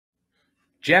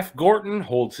Jeff Gorton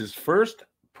holds his first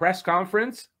press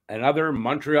conference and other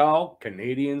Montreal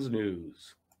Canadiens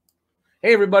news.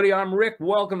 Hey, everybody, I'm Rick.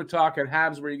 Welcome to Talking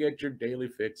Habs, where you get your daily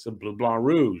fix of Bleu Blanc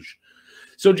Rouge.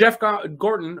 So Jeff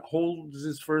Gorton holds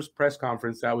his first press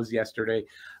conference. That was yesterday.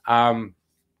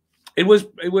 It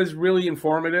was really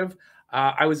informative.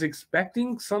 I was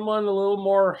expecting someone a little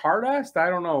more hard-assed. I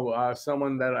don't know,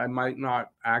 someone that I might not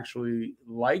actually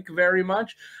like very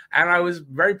much. And I was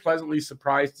very pleasantly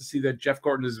surprised to see that Jeff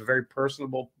Gorton is a very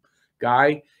personable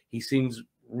guy. He seems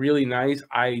really nice.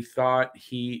 I thought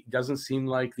he doesn't seem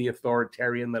like the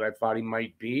authoritarian that I thought he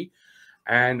might be.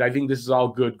 And I think this is all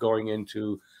good going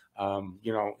into,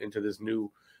 into this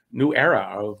new era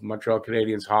of Montreal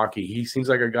Canadiens hockey. He seems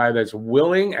like a guy that's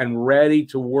willing and ready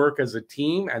to work as a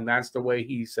team, and that's the way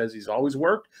he says he's always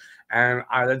worked, and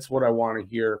that's what I want to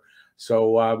hear.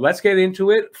 So let's get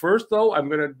into it. First, though, I'm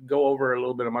going to go over a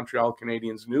little bit of Montreal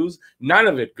Canadiens news. None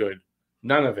of it good.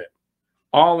 None of it.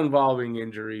 All involving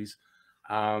injuries.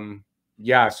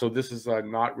 So this is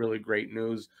not really great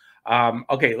news.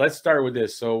 Okay, let's start with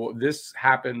this. So this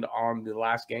happened on the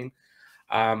last game.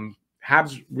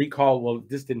 Habs recall, well,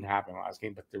 this didn't happen last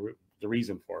game, but the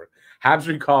reason for it. Habs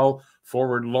recall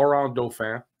forward Laurent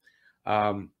Dauphin.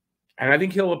 And I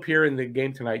think he'll appear in the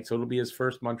game tonight. So it'll be his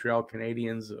first Montreal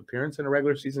Canadiens appearance in a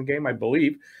regular season game, I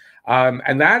believe.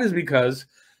 And that is because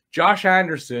Josh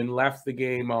Anderson left the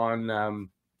game on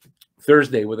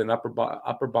Thursday with an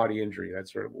upper body injury.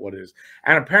 That's sort of what it is.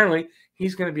 And apparently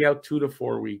he's going to be out 2 to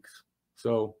 4 weeks.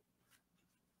 So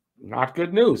not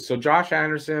good news. So Josh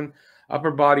Anderson,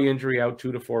 upper body injury, out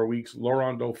 2 to 4 weeks.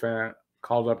 Laurent Dauphin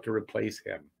called up to replace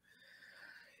him.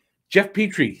 Jeff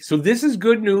Petrie. So this is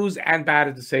good news and bad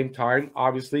at the same time.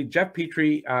 Obviously, Jeff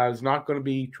Petrie is not going to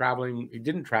be traveling. He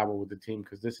didn't travel with the team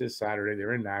because this is Saturday.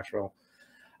 They're in Nashville.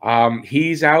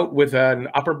 He's out with an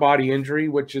upper body injury,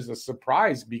 which is a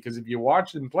surprise because if you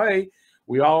watch him play,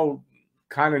 we all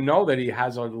kind of know that he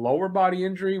has a lower body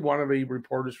injury. One of the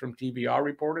reporters from TVR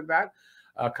reported that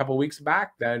a couple of weeks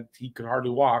back, that he could hardly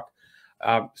walk.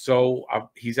 So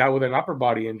he's out with an upper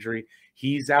body injury.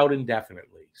 He's out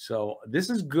indefinitely. So this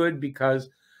is good because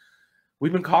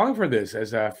we've been calling for this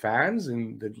as fans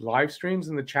and the live streams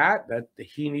in the chat that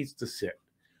he needs to sit.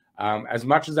 As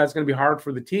much as that's going to be hard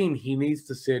for the team, he needs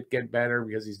to sit, get better,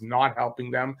 because he's not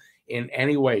helping them in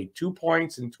any way. 2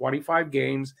 points in 25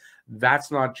 games.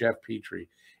 That's not Jeff Petrie.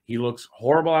 He looks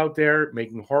horrible out there,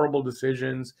 making horrible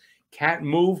decisions, can't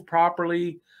move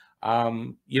properly.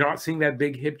 You're not seeing that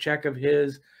big hip check of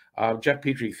his. Jeff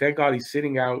Petrie, thank God he's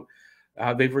sitting out.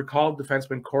 They've recalled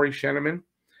defenseman Corey Sheneman.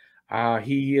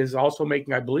 He is also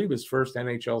making, I believe, his first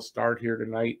NHL start here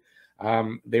tonight.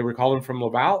 They recalled him from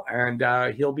Laval,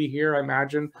 and he'll be here, I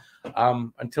imagine,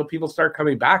 until people start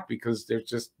coming back, because they're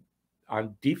just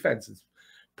on defense. It's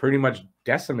pretty much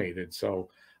decimated. So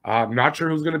I'm not sure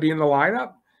who's going to be in the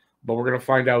lineup, but we're going to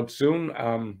find out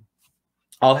soon.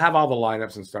 I'll have all the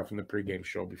lineups and stuff in the pregame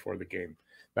show before the game.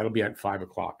 That'll be at 5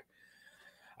 o'clock.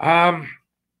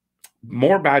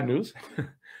 More bad news.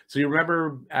 So you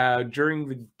remember during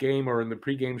the game, or in the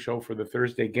pregame show for the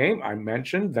Thursday game, I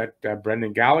mentioned that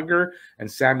Brendan Gallagher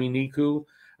and Sami Niku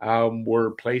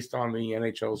were placed on the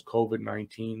NHL's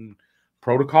COVID-19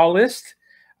 protocol list.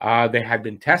 They had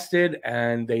been tested,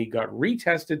 and they got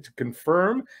retested to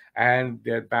confirm. And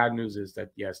the bad news is that,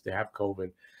 yes, they have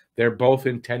COVID. They're both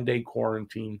in 10-day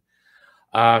quarantine.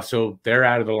 So they're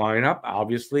out of the lineup,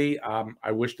 obviously.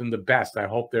 I wish them the best. I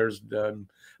hope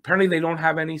apparently they don't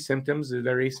have any symptoms. They're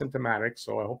asymptomatic,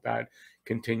 so I hope that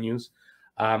continues.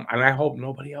 And I hope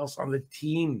nobody else on the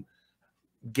team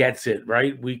gets it,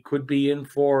 right? We could be in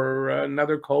for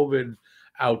another COVID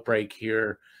outbreak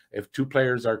here if 2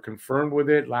 players are confirmed with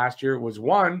it. Last year it was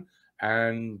 1,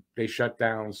 and they shut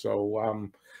down. So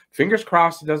fingers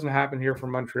crossed it doesn't happen here for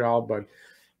Montreal, but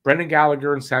Brendan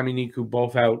Gallagher and Sami Niku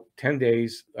both out 10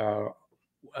 days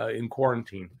in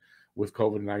quarantine with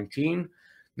COVID-19.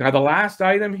 Now, the last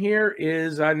item here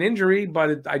is an injury,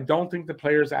 but I don't think the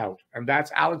player's out, and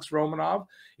that's Alex Romanov.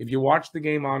 If you watch the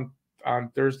game on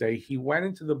Thursday, he went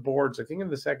into the boards, I think in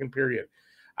the second period,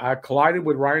 collided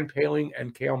with Ryan Poehling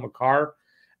and Cale Makar,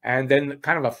 and then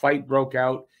kind of a fight broke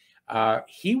out.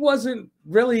 He wasn't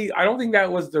really, I don't think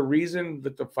that was the reason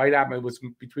that the fight happened. It was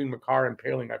between Makar and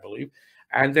Poehling, I believe.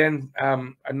 And then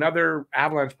another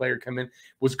Avalanche player come in,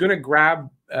 was going to grab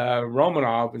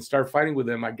Romanov and start fighting with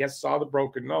him. I guess saw the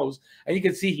broken nose, and you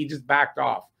can see he just backed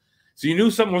off. So you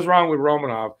knew something was wrong with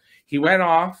Romanov. He went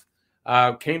off,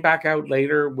 came back out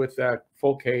later with a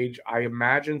full cage. I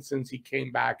imagine since he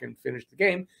came back and finished the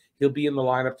game, he'll be in the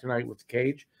lineup tonight with the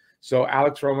cage. So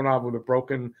Alex Romanov with a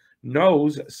broken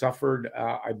nose suffered,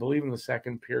 I believe, in the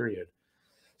second period.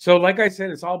 So, like I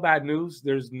said, it's all bad news.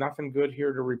 There's nothing good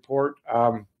here to report.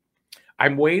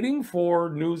 I'm waiting for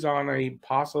news on a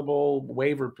possible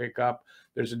waiver pickup.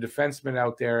 There's a defenseman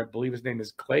out there. I believe his name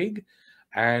is Clegg.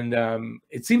 And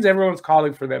it seems everyone's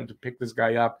calling for them to pick this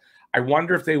guy up. I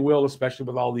wonder if they will, especially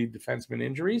with all the defenseman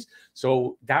injuries.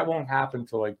 So that won't happen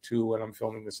till like 2 when I'm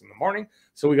filming this in the morning.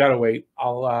 So we got to wait.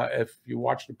 If you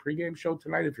watch the pregame show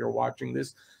tonight, if you're watching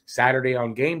this Saturday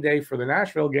on game day for the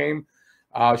Nashville game,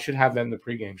 should have that in the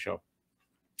pregame show.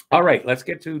 All right, let's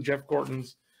get to Jeff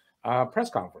Gorton's press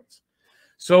conference.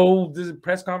 So the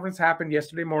press conference happened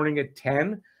yesterday morning at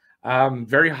 10.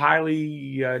 Very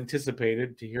highly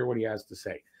anticipated to hear what he has to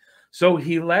say. So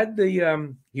he led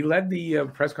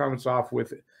the press conference off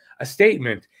with a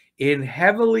statement in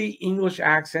heavily English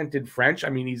accented French. I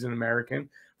mean, he's an American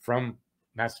from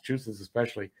Massachusetts,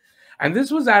 especially, and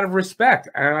this was out of respect.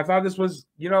 And I thought this was,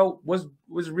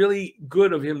 was really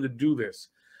good of him to do this.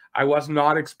 I was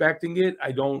not expecting it.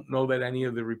 I don't know that any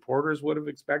of the reporters would have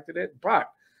expected it,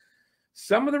 but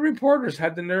some of the reporters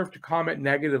had the nerve to comment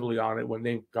negatively on it when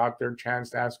they got their chance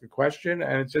to ask a question.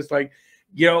 And it's just like,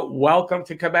 welcome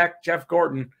to Quebec, Jeff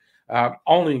Gorton.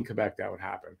 Only in Quebec that would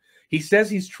happen. He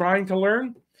says he's trying to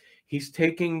learn. He's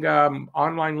taking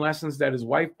online lessons that his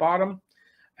wife bought him,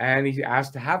 and he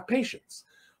asked to have patience.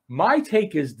 My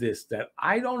take is this, that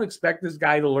I don't expect this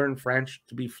guy to learn French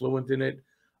to be fluent in it.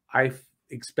 I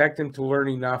expect him to learn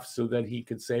enough so that he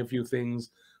could say a few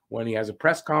things when he has a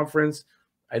press conference.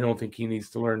 I don't think he needs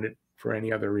to learn it for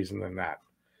any other reason than that.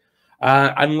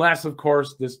 Unless, of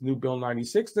course, this new Bill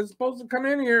 96 that's supposed to come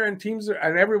in here and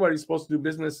everybody's supposed to do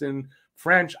business in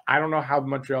French. I don't know how the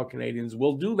Montreal Canadiens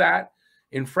will do that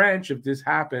in French if this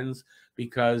happens,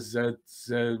 because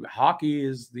hockey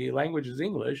is the language is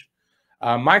English.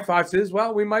 My thoughts is,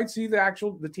 well, we might see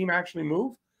the team actually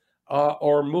move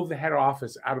or move the head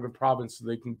office out of the province so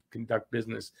they can conduct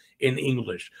business in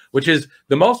English, which is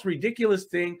the most ridiculous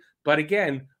thing. But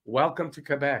again, welcome to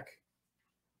Quebec.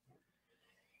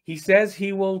 He says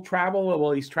he will travel.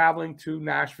 Well, he's traveling to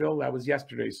Nashville. That was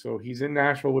yesterday. So he's in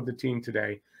Nashville with the team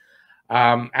today.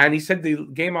 And he said the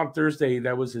game on Thursday,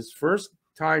 that was his first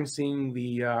time seeing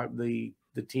the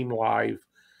team live.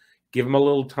 Give him a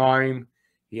little time.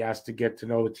 He has to get to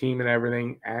know the team and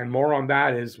everything. And more on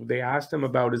that is they asked him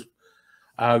about his,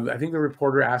 I think the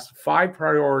reporter asked 5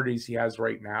 priorities he has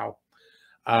right now,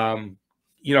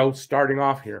 starting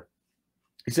off here.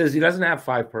 He says he doesn't have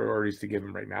 5 priorities to give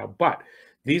him right now, but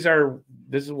this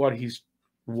is what he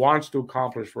wants to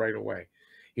accomplish right away.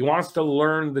 He wants to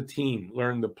learn the team,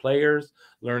 learn the players,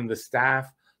 learn the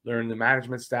staff, learn the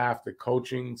management staff, the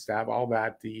coaching staff, all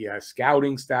that, the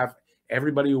scouting staff,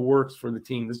 everybody who works for the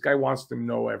team. This guy wants to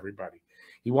know everybody.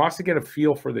 He wants to get a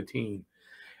feel for the team.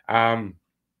 And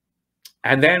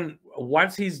then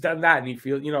once he's done that and he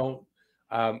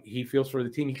feels for the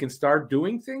team, he can start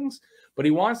doing things, but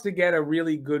he wants to get a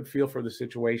really good feel for the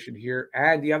situation here.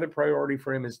 And the other priority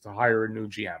for him is to hire a new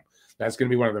GM. That's going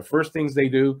to be one of the first things they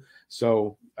do.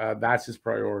 So that's his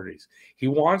priorities. He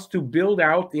wants to build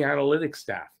out the analytics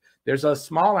staff. There's a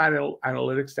small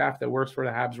analytics staff that works for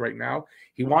the Habs right now.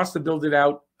 He wants to build it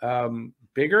out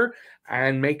bigger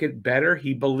and make it better.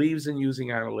 He believes in using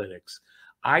analytics.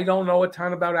 I don't know a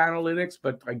ton about analytics,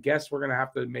 but I guess we're going to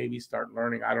have to maybe start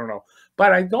learning. I don't know.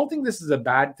 But I don't think this is a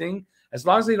bad thing, as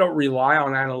long as they don't rely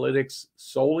on analytics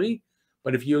solely.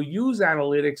 But if you use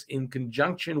analytics in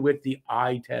conjunction with the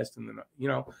eye test and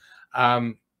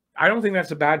I don't think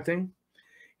that's a bad thing.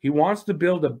 He wants to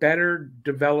build a better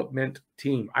development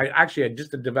team.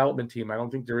 Just a development team. I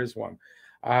don't think there is one.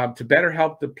 To better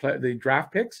help the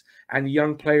draft picks and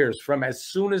young players from as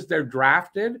soon as they're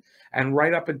drafted and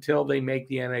right up until they make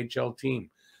the NHL team.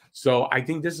 So I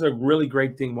think this is a really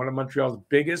great thing. One of Montreal's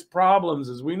biggest problems,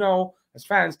 as we know as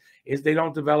fans, is they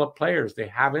don't develop players. They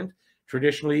haven't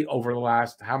traditionally over the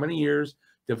last how many years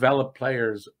developed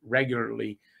players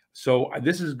regularly. So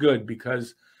this is good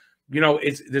because,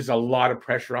 there's a lot of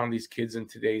pressure on these kids in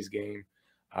today's game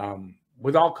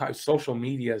with all kinds of social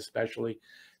media, especially.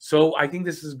 So I think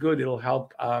this is good. It'll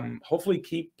help hopefully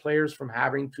keep players from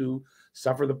having to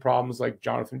suffer the problems like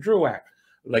Jonathan Drouin,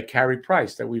 like Carey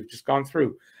Price that we've just gone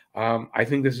through. I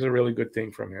think this is a really good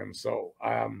thing from him. So,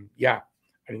 I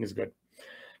think it's good.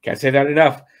 Can't say that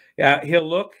enough. Yeah, he'll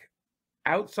look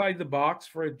outside the box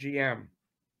for a GM.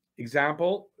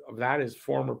 Example of that is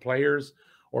former players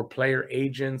or player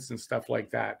agents and stuff like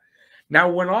that. Now,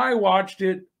 when I watched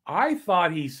it, I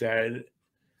thought he said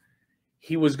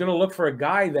he was going to look for a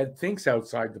guy that thinks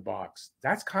outside the box.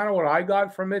 That's kind of what I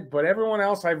got from it. But everyone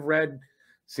else I've read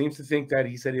seems to think that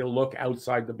he said he'll look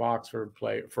outside the box for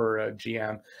a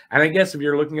GM. And I guess if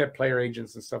you're looking at player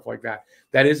agents and stuff like that,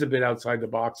 that is a bit outside the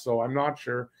box. So I'm not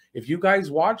sure. If you guys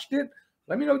watched it,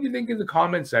 let me know what you think in the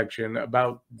comment section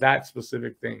about that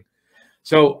specific thing.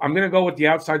 So I'm going to go with the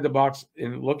outside the box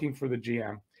in looking for the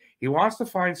GM. He wants to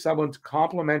find someone to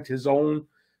complement his own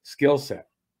skill set,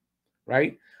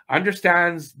 right?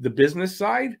 Understands the business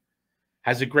side,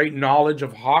 has a great knowledge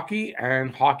of hockey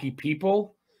and hockey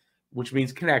people, which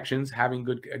means connections. A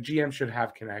GM should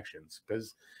have connections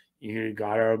because you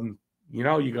gotta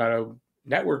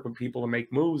network with people to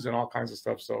make moves and all kinds of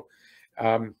stuff. So,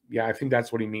 yeah, I think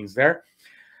that's what he means there.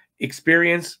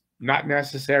 Experience, not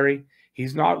necessary.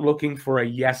 He's not looking for a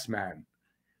yes man.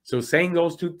 So saying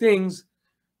those two things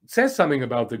says something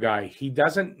about the guy. You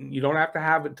don't have to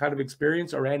have a ton of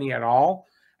experience or any at all.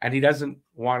 And he doesn't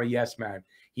want a yes man.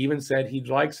 He even said he'd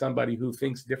like somebody who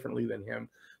thinks differently than him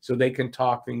so they can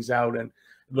talk things out and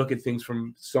look at things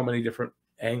from so many different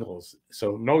angles.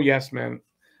 So no yes man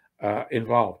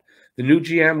involved. The new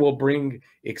GM will bring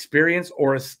experience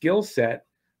or a skill set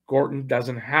Gorton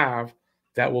doesn't have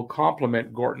that will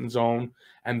complement Gorton's own,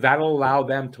 and that'll allow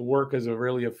them to work as a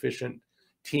really efficient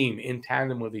team in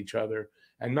tandem with each other,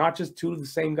 and not just two of the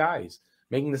same guys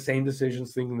making the same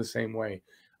decisions, thinking the same way.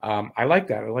 I like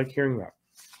that. I like hearing that.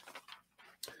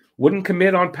 Wouldn't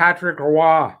commit on Patrick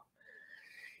Roy.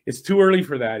 It's too early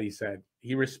for that, he said.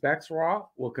 He respects Roy,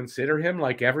 will consider him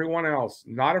like everyone else,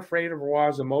 not afraid of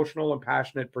Roy's emotional and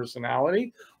passionate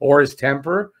personality or his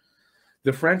temper.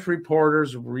 The French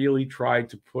reporters really tried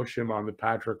to push him on the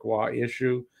Patrick Roy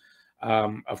issue.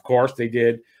 Of course they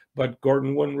did, but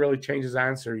Gorton wouldn't really change his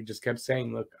answer. He just kept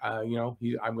saying, look, I'm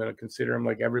going to consider him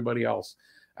like everybody else.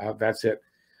 That's it.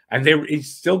 And it's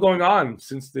still going on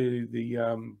since the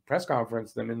press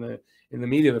conference. Them in the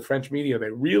media, the French media,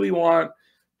 they really want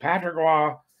Patrick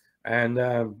Roy, and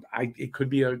it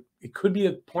could be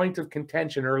a point of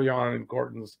contention early on in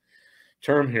Gorton's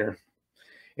term here.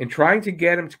 In trying to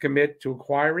get him to commit to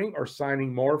acquiring or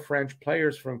signing more French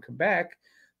players from Quebec,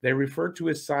 they referred to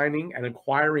his signing and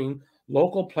acquiring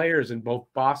local players in both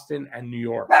Boston and New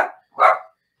York.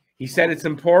 He said it's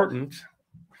important,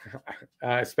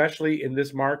 especially in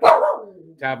this market,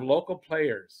 to have local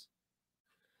players.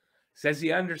 Says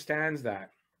he understands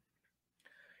that.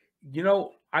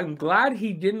 I'm glad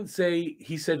he didn't say,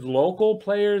 he said local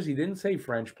players. He didn't say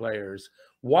French players.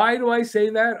 Why do I say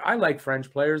that? I like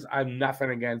French players. I have nothing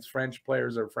against French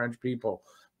players or French people.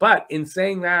 But in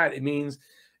saying that, it means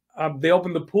they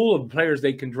open the pool of players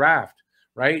they can draft,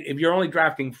 right? If you're only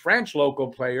drafting French local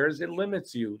players, it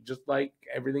limits you, just like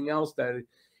everything else that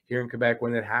here in Quebec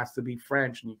when it has to be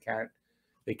French and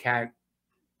they can't.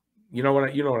 You know what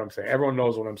I'm saying? Everyone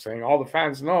knows what I'm saying. All the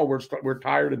fans know we're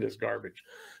tired of this garbage.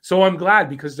 So I'm glad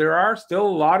because there are still a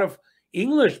lot of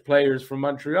English players from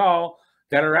Montreal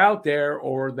that are out there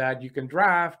or that you can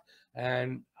draft.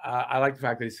 And I like the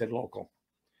fact that he said local.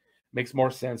 Makes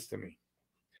more sense to me.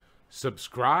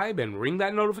 Subscribe and ring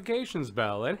that notifications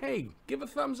bell. And hey, give a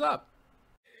thumbs up.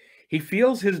 He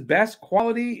feels his best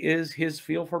quality is his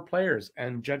feel for players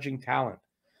and judging talent.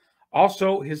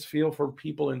 Also, his feel for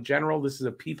people in general. This is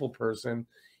a people person.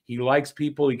 He likes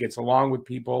people. He gets along with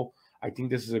people. I think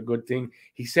this is a good thing.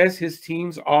 He says his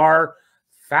teams are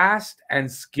fast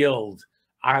and skilled.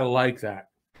 I like that.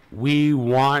 We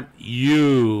want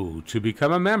you to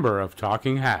become a member of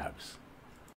Talking Habs.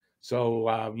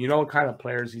 So, you know what kind of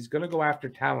players. He's going to go after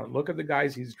talent. Look at the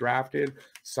guys he's drafted,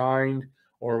 signed,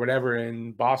 or whatever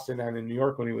in Boston and in New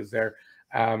York when he was there.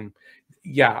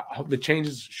 Yeah, the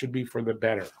changes should be for the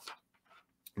better,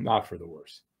 not for the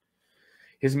worse.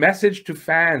 His message to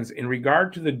fans in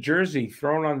regard to the jersey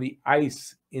thrown on the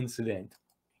ice incident.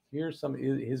 Here's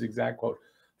his exact quote.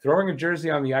 Throwing a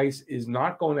jersey on the ice is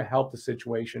not going to help the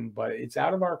situation, but it's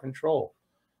out of our control.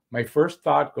 My first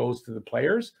thought goes to the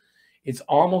players. It's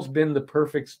almost been the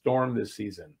perfect storm this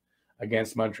season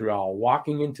against Montreal.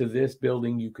 Walking into this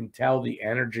building, you can tell the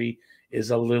energy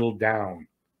is a little down.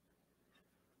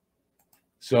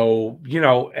 So,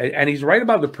 and he's right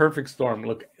about the perfect storm.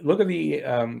 Look at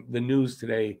the news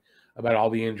today about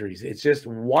all the injuries. It's just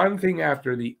one thing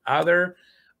after the other,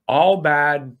 all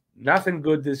bad, nothing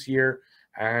good this year.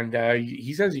 And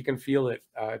he says you can feel it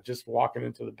just walking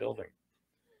into the building.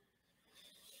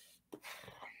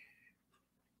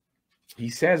 He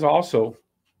says also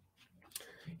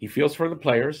he feels for the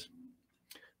players.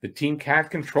 The team can't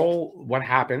control what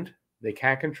happened. They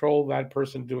can't control that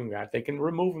person doing that. They can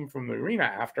remove him from the arena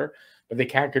after, but they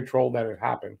can't control that it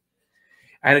happened.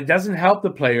 And it doesn't help the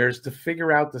players to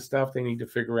figure out the stuff they need to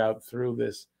figure out through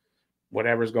this,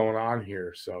 whatever's going on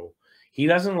here. So He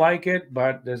doesn't like it,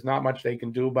 but there's not much they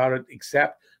can do about it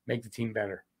except make the team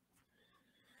better.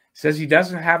 Says he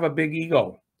doesn't have a big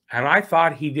ego. And I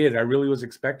thought he did. I really was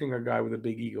expecting a guy with a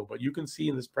big ego. But you can see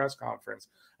in this press conference,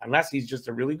 unless he's just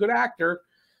a really good actor,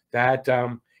 that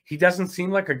he doesn't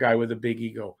seem like a guy with a big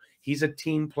ego. He's a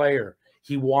team player.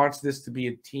 He wants this to be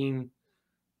a team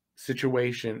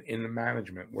situation in the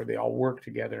management where they all work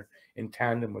together in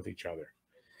tandem with each other.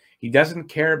 He doesn't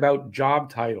care about job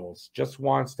titles, just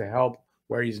wants to help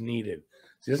where he's needed.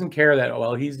 So he doesn't care that,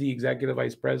 well, he's the executive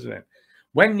vice president.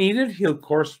 When needed, he, of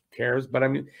course, cares. But, I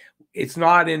mean, it's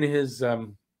not in his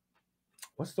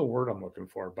what's the word I'm looking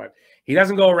for? But he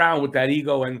doesn't go around with that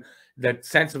ego and that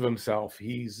sense of himself.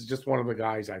 He's just one of the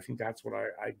guys. I think that's what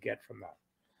I get from that.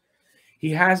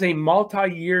 He has a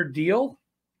multi-year deal.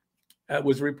 It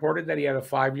was reported that he had a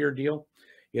 5-year deal.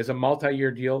 He has a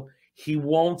multi-year deal. He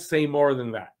won't say more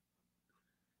than that.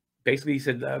 Basically, he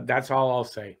said, that's all I'll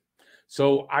say.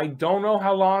 So I don't know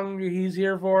how long he's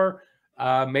here for.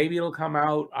 Maybe it'll come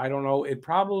out. I don't know. It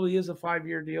probably is a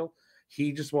 5-year deal.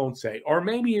 He just won't say. Or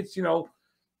maybe it's,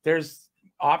 there's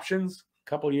options, a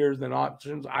couple of years, then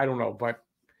options. I don't know. But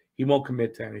he won't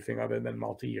commit to anything other than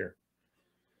multi-year.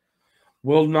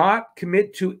 Will not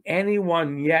commit to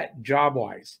anyone yet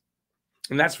job-wise.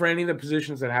 And that's for any of the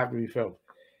positions that have to be filled.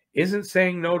 Isn't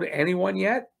saying no to anyone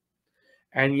yet.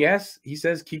 And yes, he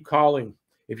says, keep calling.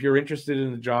 If you're interested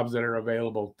in the jobs that are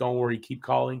available, don't worry, keep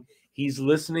calling. He's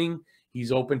listening.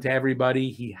 He's open to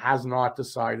everybody. He has not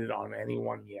decided on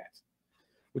anyone yet,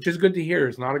 which is good to hear.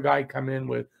 It's not a guy coming in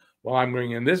with, well, I'm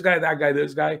bringing in this guy, that guy,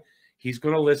 this guy. He's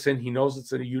going to listen. He knows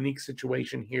it's a unique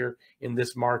situation here in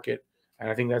this market, and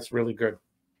I think that's really good.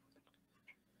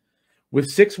 With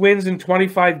 6 wins in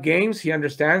 25 games, he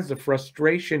understands the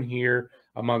frustration here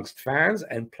amongst fans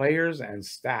and players and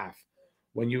staff.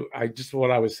 Just what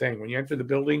I was saying, when you enter the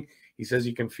building, he says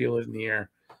you can feel it in the air,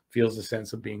 feels the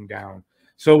sense of being down.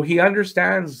 So he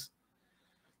understands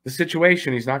the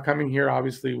situation. He's not coming here,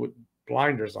 obviously, with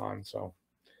blinders on. So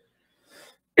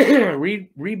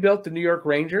rebuilt the New York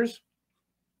Rangers,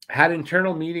 had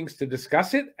internal meetings to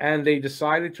discuss it, and they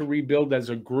decided to rebuild as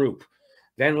a group.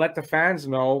 Then let the fans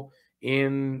know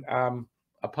in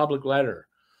a public letter.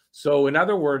 So in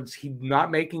other words, he's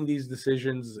not making these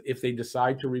decisions. If they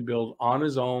decide to rebuild on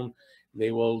his own,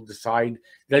 they will decide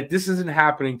that this isn't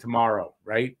happening tomorrow,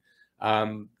 right?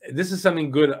 This is something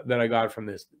good that I got from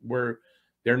this, where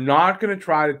they're not going to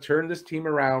try to turn this team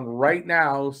around right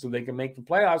now so they can make the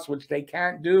playoffs, which they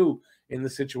can't do in the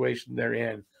situation they're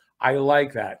in. I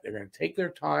like that. They're going to take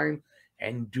their time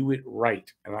and do it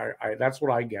right. And that's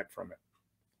what I get from it.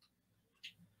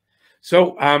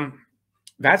 So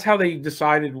that's how they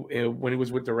decided when he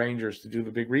was with the Rangers to do the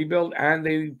big rebuild. And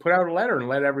they put out a letter and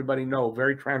let everybody know.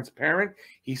 Very transparent.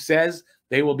 He says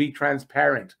they will be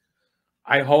transparent.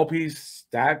 I hope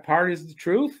that part is the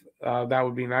truth. That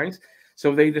would be nice.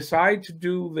 So they decide to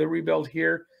do the rebuild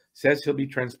here. Says he'll be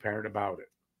transparent about it.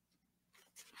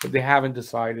 But they haven't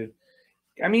decided.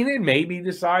 I mean, it may be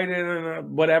decided,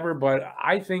 whatever, but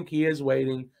I think he is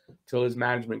waiting till his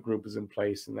management group is in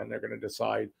place, and then they're going to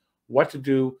decide what to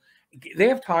do. They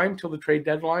have time till the trade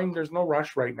deadline. There's no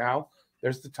rush right now.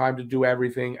 There's the time to do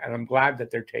everything, and I'm glad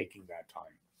that they're taking that time.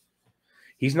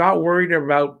 He's not worried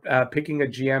about picking a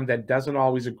GM that doesn't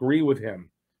always agree with him.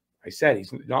 I said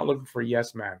he's not looking for a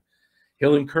yes man.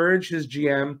 He'll encourage his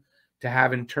GM to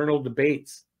have internal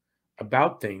debates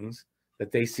about things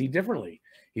that they see differently.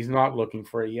 He's not looking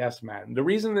for a yes man. The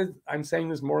reason that I'm saying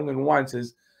this more than once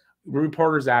is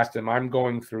reporters asked him, I'm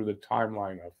going through the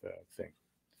timeline of the thing.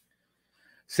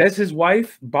 Says his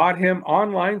wife bought him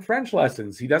online French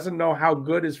lessons. He doesn't know how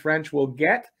good his French will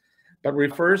get, but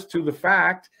refers to the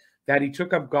fact that he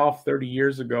took up golf 30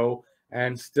 years ago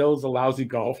and still is a lousy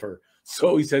golfer.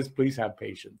 So he says, please have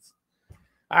patience.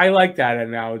 I like that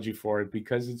analogy for it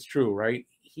because it's true, right?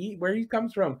 Where he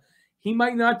comes from, he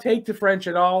might not take to French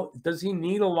at all. Does he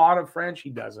need a lot of French? He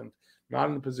doesn't. Not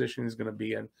in the position he's going to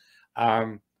be in.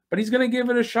 But he's going to give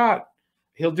it a shot.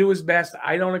 He'll do his best.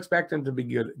 I don't expect him to be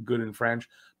good in French,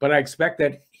 but I expect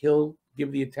that he'll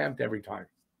give the attempt every time,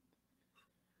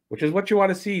 which is what you want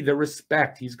to see, the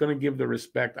respect. He's going to give the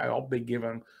respect. I hope they give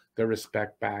him the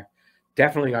respect back.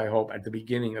 Definitely, I hope, at the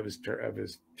beginning of his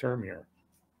term here.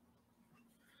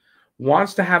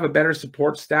 Wants to have a better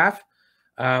support staff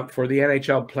for the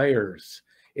NHL players.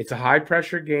 It's a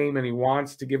high-pressure game, and he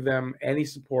wants to give them any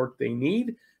support they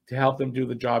need to help them do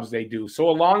the jobs they do. So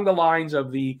along the lines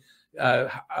of the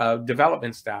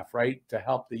development staff, right, to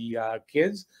help the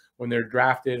kids when they're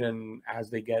drafted and as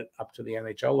they get up to the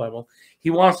NHL level, he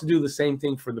wants to do the same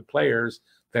thing for the players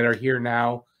that are here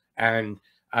now and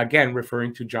Again,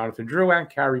 referring to Jonathan Drew and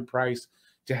Carey Price,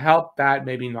 to help that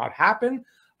maybe not happen,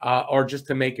 or just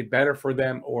to make it better for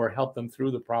them or help them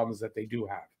through the problems that they do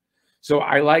have. So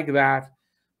I like that.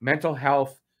 Mental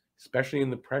health, especially in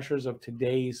the pressures of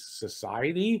today's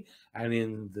society and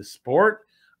in the sport,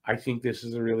 I think this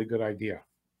is a really good idea.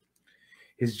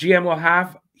 His GM will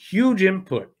have huge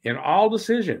input in all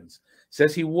decisions.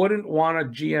 Says he wouldn't want a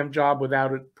GM job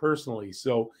without it personally.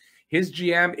 So his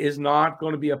GM is not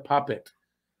going to be a puppet.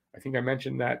 I think I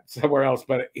mentioned that somewhere else,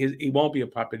 but he won't be a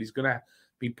puppet. He's going to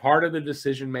be part of the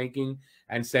decision-making,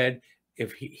 and said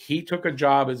if he took a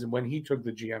job as when he took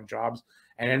the GM jobs,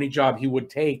 and any job he would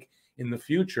take in the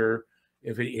future,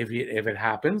 if it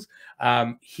happens,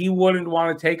 he wouldn't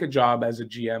want to take a job as a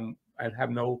GM and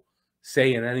have no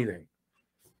say in anything.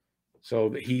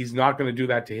 So he's not going to do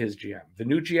that to his GM. The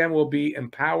new GM will be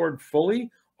empowered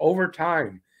fully over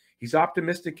time. He's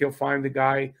optimistic he'll find the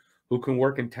guy who can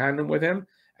work in tandem with him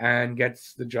and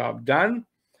gets the job done.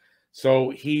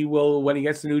 So he will, when he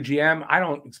gets the new GM, I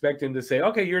don't expect him to say,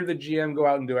 okay, you're the GM, go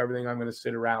out and do everything. I'm going to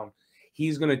sit around.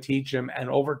 He's going to teach him. And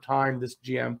over time, this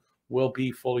GM will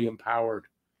be fully empowered.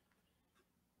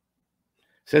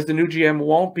 Says the new GM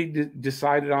won't be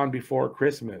decided on before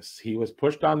Christmas. He was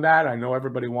pushed on that. I know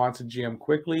everybody wants a GM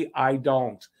quickly. I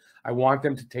don't. I want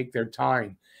them to take their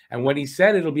time. And when he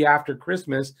said it'll be after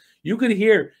Christmas, you could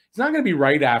hear it's not going to be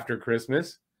right after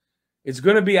Christmas. It's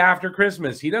going to be after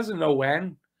Christmas. He doesn't know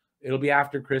when. It'll be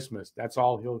after Christmas. That's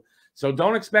all he'll. So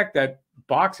don't expect that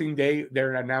Boxing Day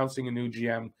they're announcing a new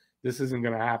GM. This isn't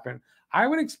going to happen. I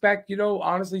would expect,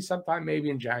 honestly, sometime maybe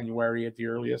in January at the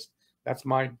earliest. That's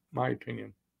my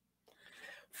opinion.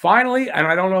 Finally, and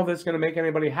I don't know if it's going to make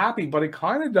anybody happy, but it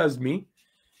kind of does me,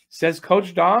 says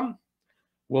Coach Dom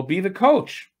will be the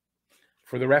coach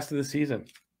for the rest of the season.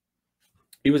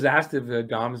 He was asked if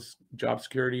Dom's job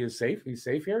security is safe. He's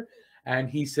safe here. And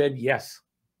he said, yes,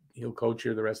 he'll coach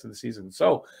here the rest of the season.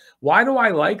 So why do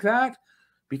I like that?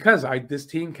 Because this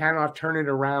team cannot turn it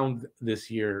around this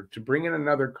year. To bring in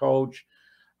another coach,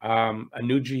 a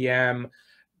new GM,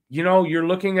 you're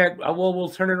looking at, we'll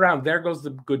turn it around. There goes the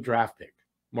good draft pick.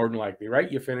 More than likely,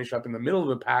 right? You finish up in the middle of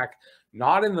the pack,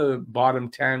 not in the bottom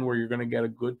 10 where you're going to get a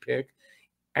good pick,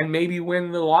 and maybe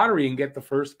win the lottery and get the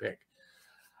first pick.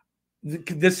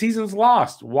 The season's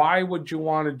lost. Why would you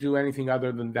want to do anything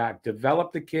other than that?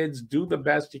 Develop the kids, do the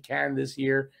best you can this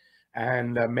year,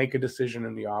 and make a decision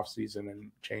in the offseason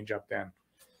and change up then.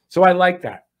 So I like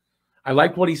that. I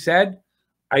like what he said.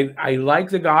 I like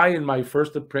the guy in my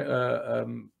first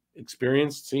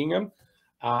experience seeing him.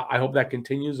 I hope that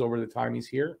continues over the time he's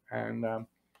here, and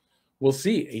we'll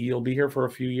see. He'll be here for a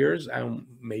few years and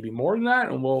maybe more than that,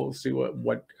 and we'll see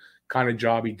what kind of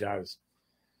job he does.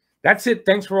 That's it.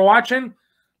 Thanks for watching.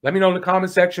 Let me know in the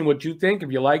comment section what you think,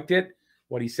 if you liked it,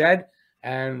 what he said,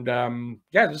 and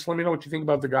just let me know what you think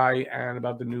about the guy and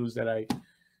about the news that I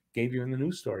gave you in the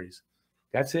news stories.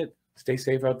 That's it. Stay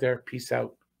safe out there. Peace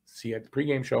out. See you at the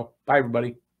pregame show. Bye,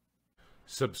 everybody.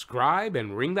 Subscribe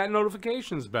and ring that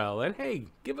notifications bell, and hey,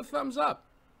 give a thumbs up.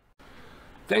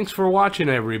 Thanks for watching,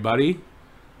 everybody.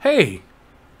 Hey,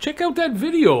 check out that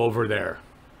video over there.